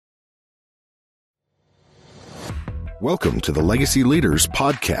Welcome to the Legacy Leaders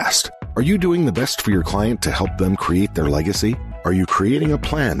Podcast. Are you doing the best for your client to help them create their legacy? Are you creating a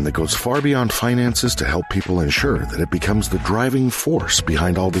plan that goes far beyond finances to help people ensure that it becomes the driving force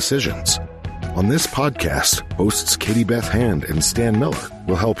behind all decisions? On this podcast, hosts Katie Beth Hand and Stan Miller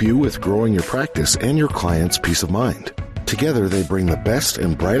will help you with growing your practice and your clients' peace of mind. Together, they bring the best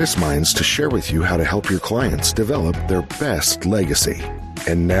and brightest minds to share with you how to help your clients develop their best legacy.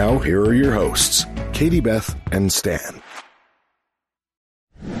 And now, here are your hosts, Katie Beth and Stan.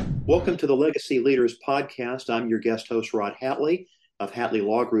 Welcome to the Legacy Leaders Podcast. I'm your guest host, Rod Hatley of Hatley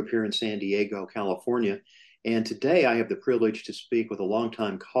Law Group here in San Diego, California. And today I have the privilege to speak with a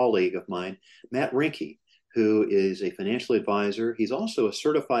longtime colleague of mine, Matt Rinkey, who is a financial advisor. He's also a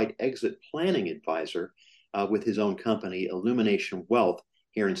certified exit planning advisor with his own company, Illumination Wealth,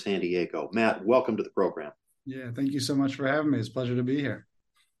 here in San Diego. Matt, welcome to the program. Yeah, thank you so much for having me. It's a pleasure to be here.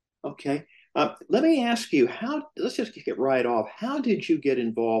 Okay. Let me ask you, let's just kick it right off. How did you get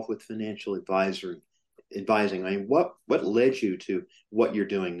involved with financial advising? I mean, what led you to what you're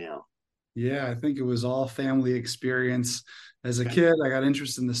doing now? Yeah, I think it was all family experience. As a kid, I got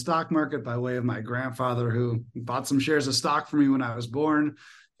interested in the stock market by way of my grandfather, who bought some shares of stock for me when I was born.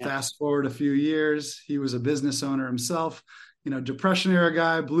 Yeah. Fast forward a few years, he was a business owner himself, Depression era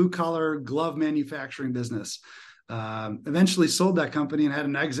guy, blue collar glove manufacturing business. Eventually sold that company and had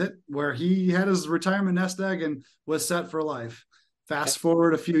an exit where he had his retirement nest egg and was set for life. Fast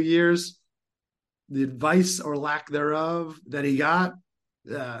forward a few years, the advice or lack thereof that he got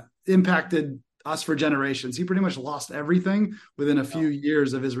impacted us for generations. He pretty much lost everything within a few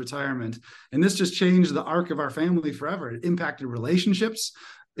years of his retirement. And this just changed the arc of our family forever. It impacted relationships.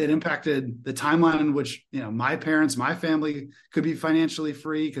 It impacted the timeline in which, my parents, my family could be financially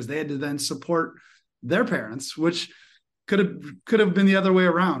free because they had to then support their parents, which could have been the other way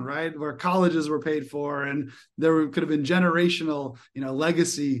around, right? Where colleges were paid for and could have been generational,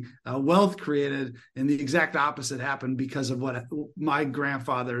 legacy wealth created, and the exact opposite happened because of what my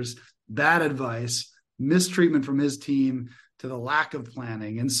grandfather's bad advice, mistreatment from his team, to the lack of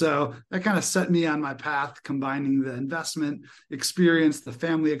planning. And so that kind of set me on my path, combining the investment experience, the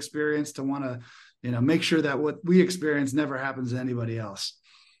family experience, to want to, make sure that what we experience never happens to anybody else.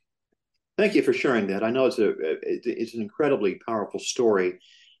 Thank you for sharing that. I know it's an incredibly powerful story,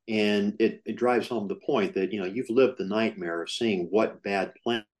 and it drives home the point that, you've lived the nightmare of seeing what bad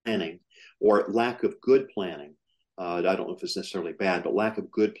planning or lack of good planning, I don't know if it's necessarily bad, but lack of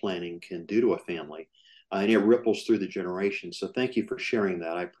good planning can do to a family. And it ripples through the generations. So thank you for sharing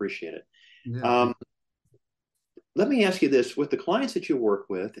that. I appreciate it. Yeah. Let me ask you this. With the clients that you work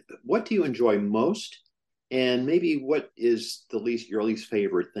with, what do you enjoy most? And maybe what is your least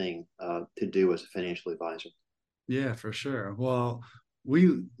favorite thing to do as a financial advisor? Yeah, for sure. Well,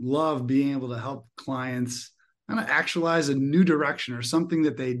 we love being able to help clients kind of actualize a new direction or something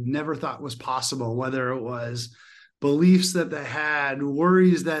that they never thought was possible, whether it was beliefs that they had,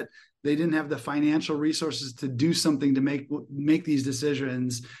 worries that they didn't have the financial resources to do something to make these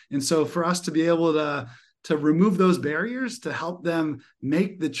decisions. And so for us to be able to remove those barriers, to help them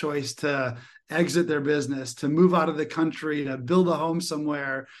make the choice to exit their business, to move out of the country, to build a home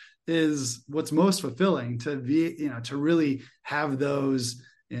somewhere, is what's most fulfilling. To be, to really have those,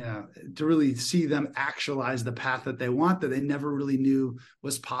 to really see them actualize the path that they want, that they never really knew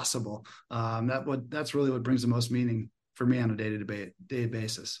was possible. That's really what brings the most meaning for me on a day-to-day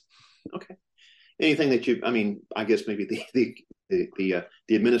basis. Okay. Anything that I guess maybe the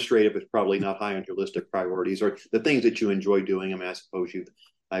administrative is probably not high on your list of priorities, or the things that you enjoy doing. I suppose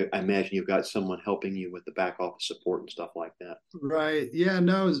I imagine you've got someone helping you with the back office support and stuff like that. Right. Yeah,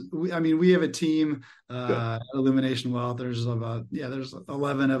 no, we have a team, Illumination Wealth. There's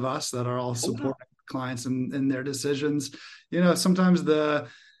 11 of us that are all supporting clients in their decisions. Sometimes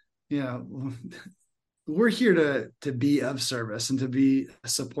we're here to be of service and to be a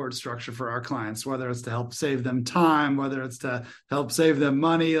support structure for our clients, whether it's to help save them time, whether it's to help save them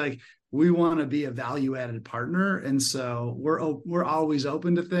money. Like, we want to be a value-added partner. And so we're always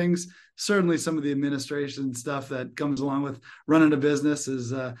open to things. Certainly some of the administration stuff that comes along with running a business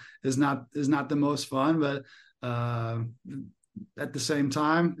is not the most fun, but at the same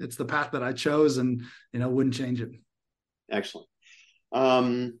time, it's the path that I chose, and wouldn't change it. Excellent.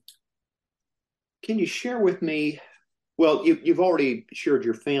 Can you share with me, well, you've already shared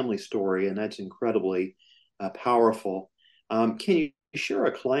your family story, and that's incredibly powerful. Can you share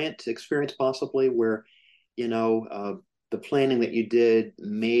a client experience possibly where, the planning that you did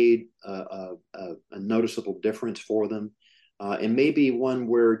made a noticeable difference for them? And maybe one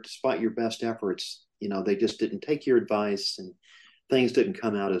where, despite your best efforts, they just didn't take your advice and things didn't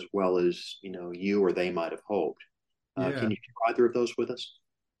come out as well as, you or they might have hoped. Yeah. Can you share either of those with us?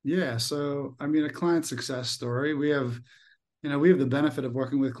 Yeah. So, I mean, a client success story, we have the benefit of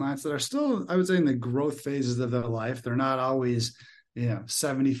working with clients that are still, I would say, in the growth phases of their life. They're not always,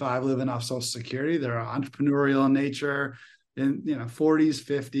 75 living off Social Security. They're entrepreneurial in nature, in 40s,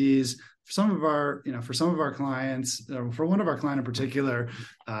 50s. For some of our clients, for one of our clients in particular,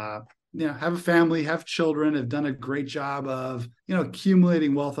 have a family, have children, have done a great job of,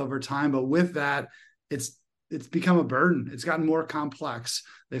 accumulating wealth over time. But with that, it's become a burden. It's gotten more complex.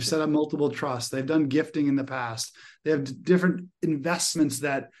 They've set up multiple trusts. They've done gifting in the past. They have different investments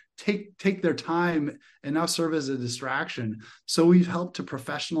that take their time and now serve as a distraction. So we've helped to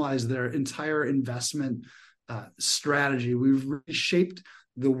professionalize their entire investment strategy. We've reshaped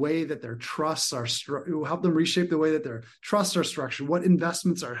the way that their trusts are help them reshape the way that their trusts are structured, what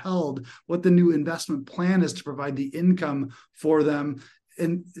investments are held, what the new investment plan is to provide the income for them,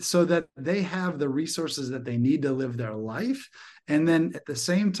 and so that they have the resources that they need to live their life. And then at the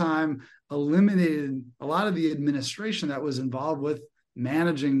same time, eliminated a lot of the administration that was involved with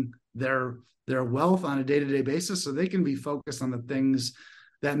managing their wealth on a day-to-day basis, so they can be focused on the things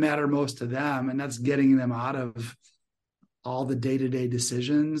that matter most to them. And that's getting them out of all the day-to-day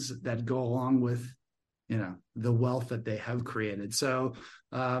decisions that go along with, the wealth that they have created. So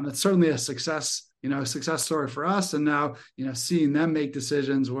it's certainly a success story for us. And now, seeing them make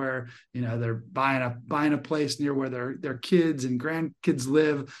decisions where, they're buying a place near where their kids and grandkids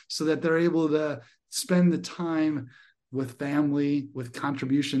live, so that they're able to spend the time with family, with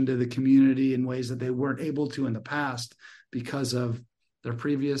contribution to the community in ways that they weren't able to in the past because of their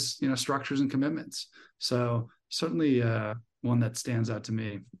previous, structures and commitments. So certainly one that stands out to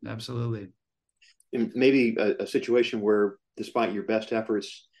me. Absolutely. And maybe a situation where, despite your best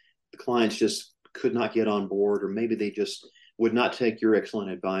efforts, the clients just could not get on board, or maybe they just would not take your excellent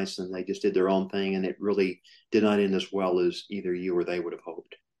advice and they just did their own thing, and it really did not end as well as either you or they would have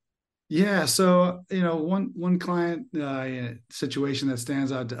hoped. Yeah. So, one client situation that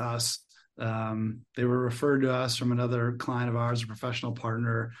stands out to us, they were referred to us from another client of ours, a professional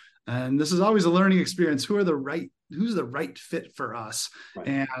partner. And this is always a learning experience. Who's the right fit for us? Right.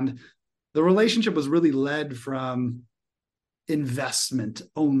 And the relationship was really led from investment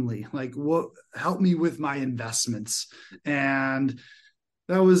only, like, what help me with my investments. And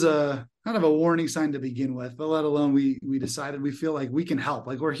that was a kind of a warning sign to begin with, but let alone we decided we feel like we can help,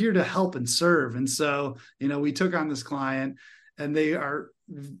 like we're here to help and serve. And so, we took on this client, and they are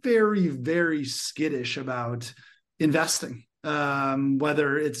very, very skittish about investing,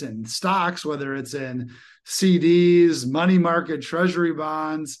 whether it's in stocks, whether it's in CDs, money market, treasury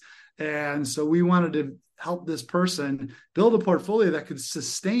bonds. And so we wanted to help this person build a portfolio that could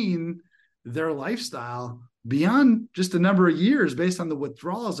sustain their lifestyle beyond just a number of years based on the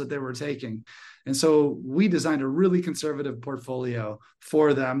withdrawals that they were taking. And so we designed a really conservative portfolio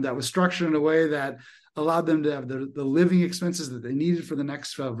for them that was structured in a way that allowed them to have the living expenses that they needed for the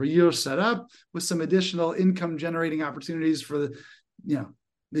next 12 years set up, with some additional income generating opportunities for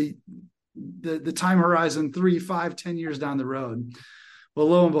the time horizon 3, 5, 10 years down the road. Well,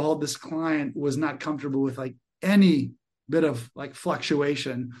 lo and behold, this client was not comfortable with like any bit of like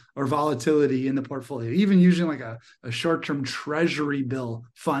fluctuation or volatility in the portfolio, even using like a short-term treasury bill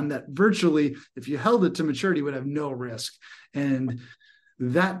fund that virtually, if you held it to maturity, would have no risk. And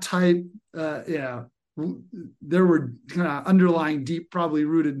that type, there were kind of underlying deep, probably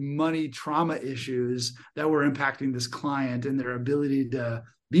rooted money trauma issues that were impacting this client and their ability to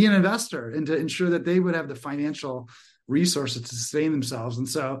be an investor and to ensure that they would have the financial resources to sustain themselves. And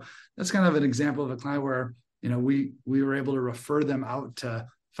so that's kind of an example of a client where, we were able to refer them out to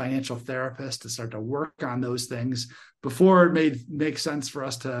financial therapists to start to work on those things before it make sense for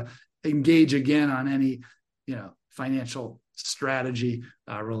us to engage again on any, financial strategy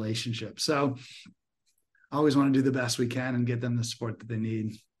relationship. So I always want to do the best we can and get them the support that they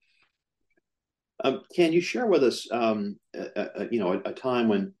need. Can you share with us, a time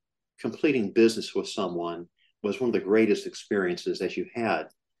when completing business with someone was one of the greatest experiences that you had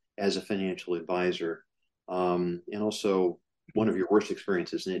as a financial advisor, and also one of your worst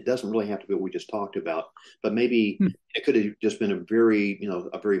experiences? And it doesn't really have to be what we just talked about, but maybe it could have just been a very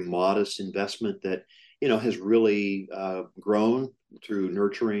modest investment that, has really grown through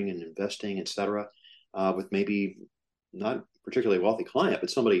nurturing and investing, et cetera, with maybe not particularly wealthy client,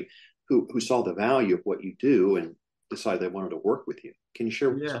 but somebody who saw the value of what you do and decided they wanted to work with you. Can you share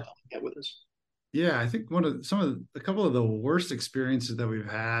something like that with us? Yeah, I think a couple of the worst experiences that we've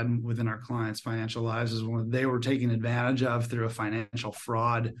had within our clients' financial lives is when they were taken advantage of through a financial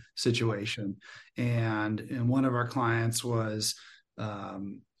fraud situation. And one of our clients was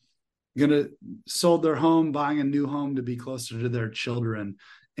gonna sold their home, buying a new home to be closer to their children,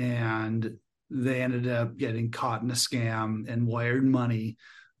 and they ended up getting caught in a scam and wired money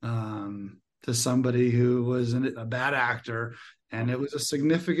to somebody who was a bad actor, and it was a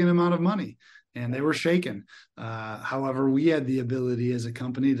significant amount of money, and they were shaken. However, we had the ability as a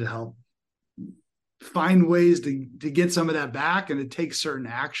company to help find ways to get some of that back, and it takes certain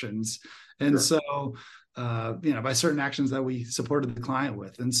actions. And Sure. so by certain actions that we supported the client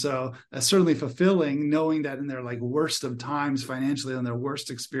with. And so that's certainly fulfilling, knowing that in their like worst of times financially, on their worst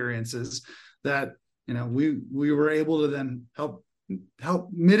experiences, that we were able to then help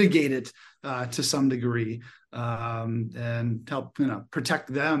mitigate it to some degree, and help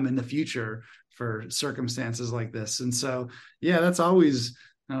protect them in the future for circumstances like this. And so that's always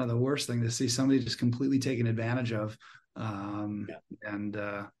the worst thing, to see somebody just completely taken advantage of. And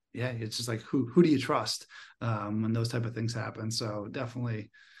it's just like, who do you trust when those type of things happen? So definitely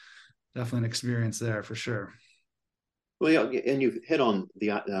an experience there for sure. Well, yeah, and you've hit on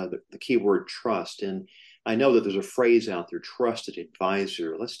the keyword trust, and I know that there's a phrase out there, trusted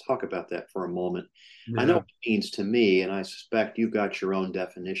advisor. Let's talk about that for a moment. I know Yeah. what it means to me, and I suspect you've got your own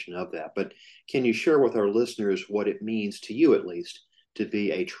definition of that. But can you share with our listeners what it means to you, at least, to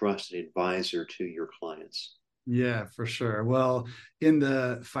be a trusted advisor to your clients? Yeah, for sure. Well, in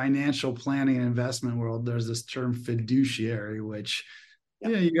the financial planning and investment world, there's this term fiduciary, which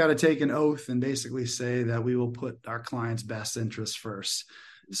Yeah, you got to take an oath and basically say that we will put our clients' best interests first.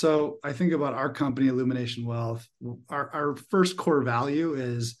 So I think about our company, Illumination Wealth. Our first core value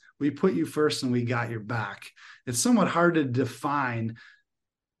is we put you first and we got your back. It's somewhat hard to define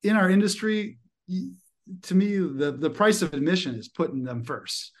in our industry. To me, the price of admission is putting them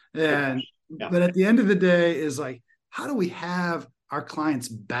first. And yeah, but at the end of the day is like, how do we have our clients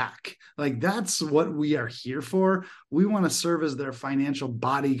back? Like, that's what we are here for. We want to serve as their financial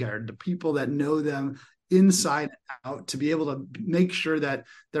bodyguard, the people that know them inside out, to be able to make sure that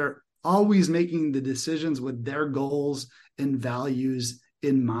they're always making the decisions with their goals and values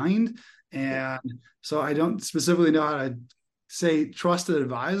in mind. yeah. And so I don't specifically know how to say trusted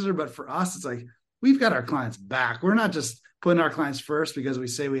advisor, but for us, it's like, we've got our clients back. We're not just putting our clients first because we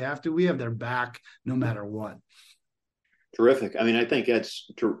say we have to. We have their back no matter what. Terrific. I mean, I think that's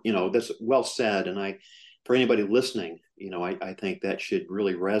well said, and for anybody listening, I think that should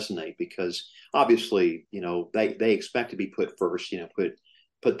really resonate, because obviously, they expect to be put first.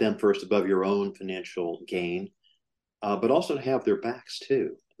 Put them first above your own financial gain, but also to have their backs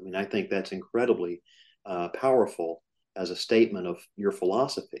too. I mean, I think that's incredibly powerful as a statement of your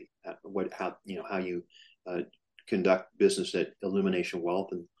philosophy, how you uh, conduct business at Illumination Wealth,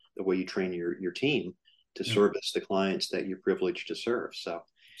 and the way you train your team to Yep, service the clients that you're privileged to serve. So,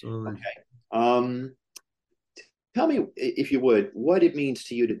 absolutely. okay. Tell me, if you would, what it means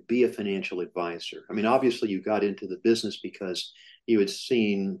to you to be a financial advisor. I mean, obviously, you got into the business because you had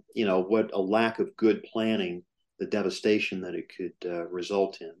seen, what a lack of good planning, the devastation that it could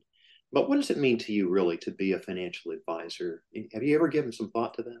result in. But what does it mean to you, really, to be a financial advisor? Have you ever given some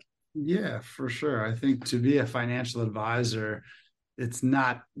thought to that? Yeah, for sure. I think to be a financial advisor, it's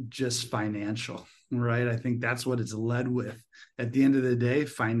not just financial, right? I think that's what it's led with. At the end of the day,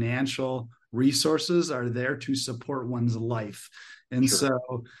 financial resources are there to support one's life. And Sure.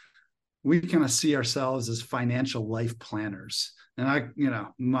 so we kind of see ourselves as financial life planners. And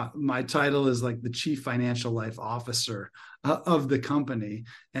my title is like the chief financial life officer of the company.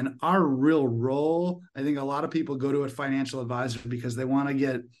 And our real role, I think a lot of people go to a financial advisor because they want to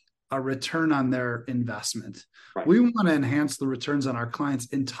get a return on their investment. Right. We want to enhance the returns on our clients'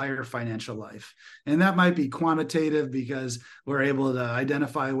 entire financial life. And that might be quantitative because we're able to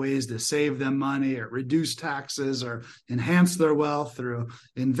identify ways to save them money or reduce taxes or enhance their wealth through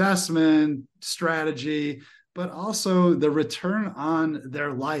investment strategy, but also the return on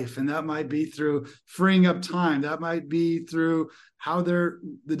their life. And that might be through freeing up time. That might be through how the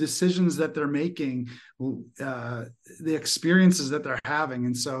decisions that they're making, the experiences that they're having.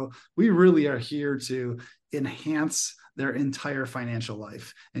 And so we really are here to enhance their entire financial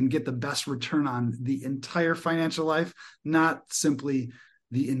life and get the best return on the entire financial life, not simply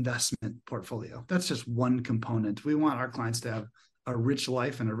the investment portfolio. That's just one component. We want our clients to have a rich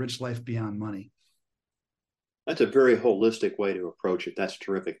life and a rich life beyond money. That's a very holistic way to approach it. That's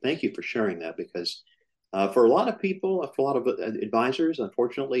terrific. Thank you for sharing that, because for a lot of people, for a lot of advisors,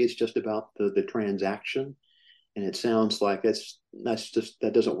 unfortunately, it's just about the transaction. And it sounds like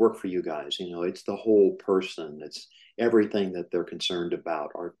that doesn't work for you guys. It's the whole person. It's everything that they're concerned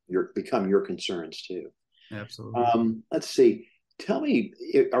about, or become your concerns too. Absolutely. Let's see. Tell me,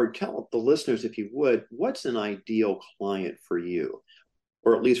 or tell the listeners, if you would, what's an ideal client for you?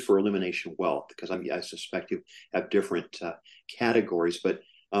 or at least for Illumination Wealth, because I suspect you have different categories. But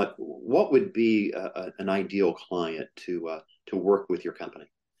what would be an ideal client to work with your company?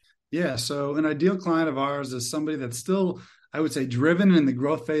 Yeah. So an ideal client of ours is somebody that's still, I would say, driven in the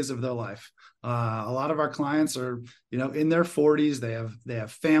growth phase of their life. A lot of our clients are, in their 40s. They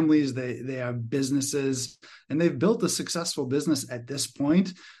have families, they have businesses, and they've built a successful business at this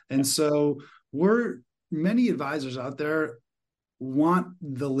point. And so many advisors out there want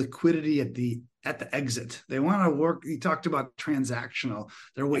the liquidity at the exit. They want to work. You talked about transactional.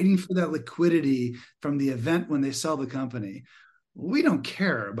 They're waiting for that liquidity from the event when they sell the company. We don't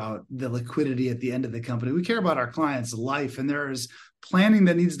care about the liquidity at the end of the company. We care about our client's life, and there is planning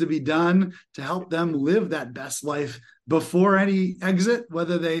that needs to be done to help them live that best life before any exit,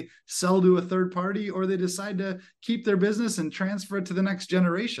 whether they sell to a third party or they decide to keep their business and transfer it to the next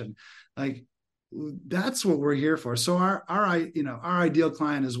generation. Like, that's what we're here for. So our ideal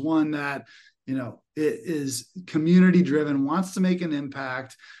client is one that, it is community driven, wants to make an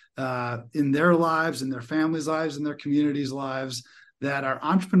impact in their lives, in their families' lives, in their communities' lives, that are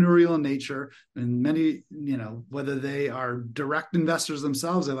entrepreneurial in nature. And many, whether they are direct investors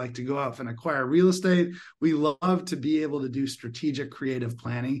themselves, they like to go out and acquire real estate. We love to be able to do strategic, creative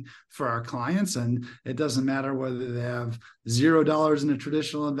planning for our clients. And it doesn't matter whether they have $0 in a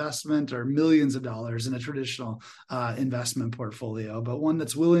traditional investment or millions of dollars in a traditional investment portfolio, but one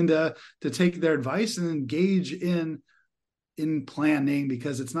that's willing to take their advice and engage in planning,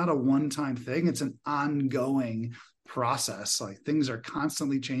 because it's not a one-time thing. It's an ongoing process. Like, things are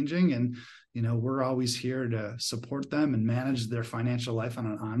constantly changing, and we're always here to support them and manage their financial life on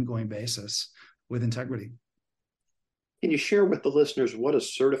an ongoing basis with integrity. Can you share with the listeners what a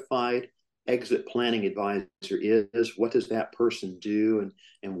certified exit planning advisor is? What does that person do,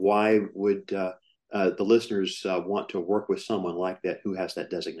 and why would the listeners want to work with someone like that who has that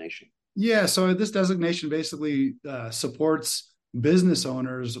designation? Yeah, so this designation basically supports business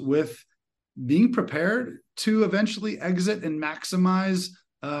owners with being prepared to eventually exit and maximize,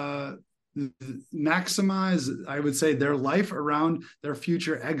 I would say, their life around their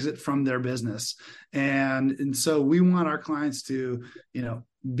future exit from their business. And so we want our clients to,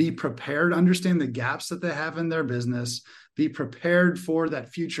 be prepared, understand the gaps that they have in their business, be prepared for that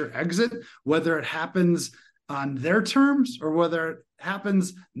future exit, whether it happens on their terms or whether it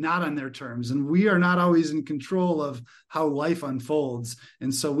happens not on their terms. And we are not always in control of how life unfolds.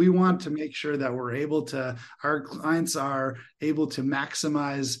 And so we want to make sure that our clients are able to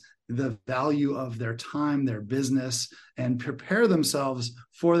maximize the value of their time, their business, and prepare themselves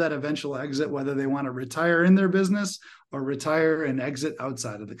for that eventual exit, whether they want to retire in their business or retire and exit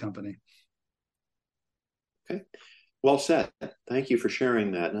outside of the company. Okay. Well said. Thank you for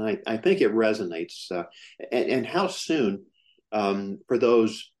sharing that. And I think it resonates. And how soon, for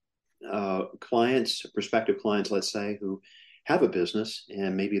those prospective clients, let's say, who have a business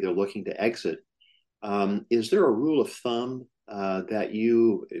and maybe they're looking to exit, is there a rule of thumb that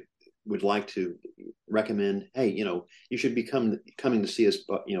you would like to recommend? Hey, you should be coming to see us,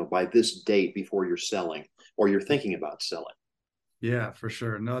 by this date before you're selling or you're thinking about selling. Yeah, for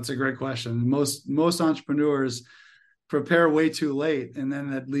sure. No, it's a great question. Most entrepreneurs prepare way too late, and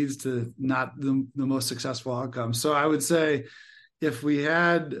then that leads to not the most successful outcome. So I would say, if we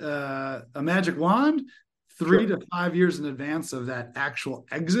had a magic wand, 3 to 5 years in advance of that actual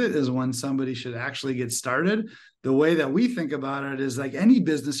exit is when somebody should actually get started. The way that we think about it is, like, any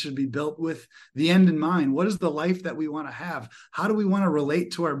business should be built with the end in mind. What is the life that we want to have? How do we want to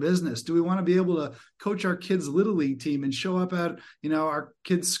relate to our business? Do we want to be able to coach our kids' Little League team and show up at, our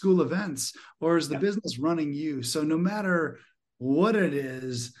kids' school events? Or is the business running you? So no matter what it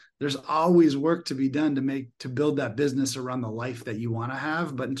is, there's always work to be done to build that business around the life that you want to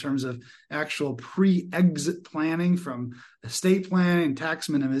have. But in terms of actual pre-exit planning, from estate planning, tax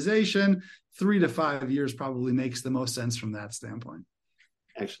minimization, 3 to 5 years probably makes the most sense from that standpoint.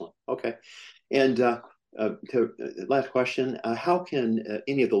 Excellent. Okay. And last question, how can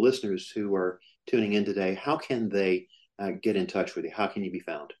any of the listeners who are tuning in today, how can they get in touch with you? How can you be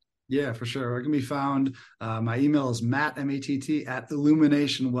found? Yeah, for sure. I can be found. My email is Matt, MATT, at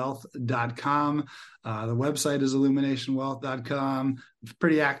illuminationwealth.com. The website is illuminationwealth.com. I'm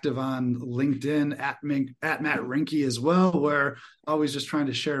pretty active on LinkedIn at Matt Rinkey as well, where always just trying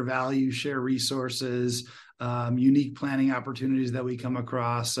to share value, share resources, unique planning opportunities that we come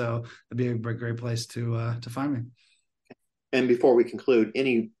across. So it'd be a great place to find me. And before we conclude,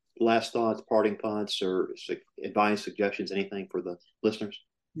 any last thoughts, parting thoughts, or advice, suggestions, anything for the listeners?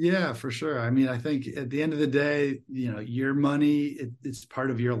 Yeah, for sure. I mean, I think at the end of the day, your money, it's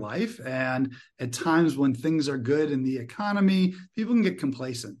part of your life. And at times when things are good in the economy, people can get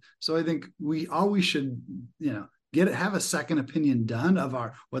complacent. So I think we always should, have a second opinion done of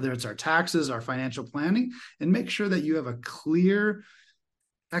whether it's our taxes, our financial planning, and make sure that you have a clear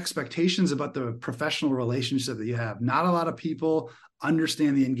expectations about the professional relationship that you have. Not a lot of people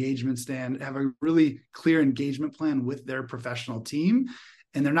understand the engagement stand, have a really clear engagement plan with their professional team,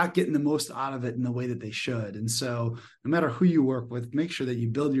 and they're not getting the most out of it in the way that they should. And so no matter who you work with, make sure that you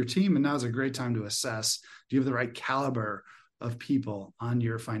build your team. And now's a great time to assess, do you have the right caliber of people on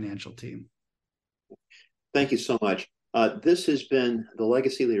your financial team? Thank you so much. This has been the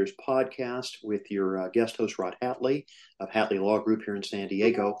Legacy Leaders Podcast with your guest host, Rod Hatley of Hatley Law Group here in San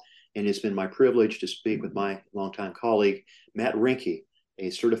Diego. And it's been my privilege to speak with my longtime colleague, Matt Rinkey, a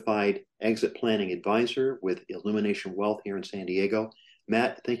certified exit planning advisor with Illumination Wealth here in San Diego.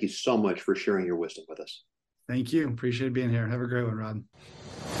 Matt, thank you so much for sharing your wisdom with us. Thank you. Appreciate being here. Have a great one, Rod.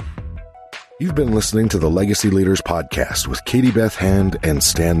 You've been listening to the Legacy Leaders Podcast with Katie Beth Hand and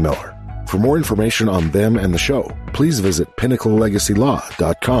Stan Miller. For more information on them and the show, please visit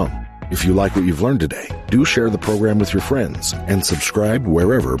pinnaclelegacylaw.com. If you like what you've learned today, do share the program with your friends and subscribe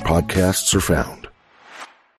wherever podcasts are found.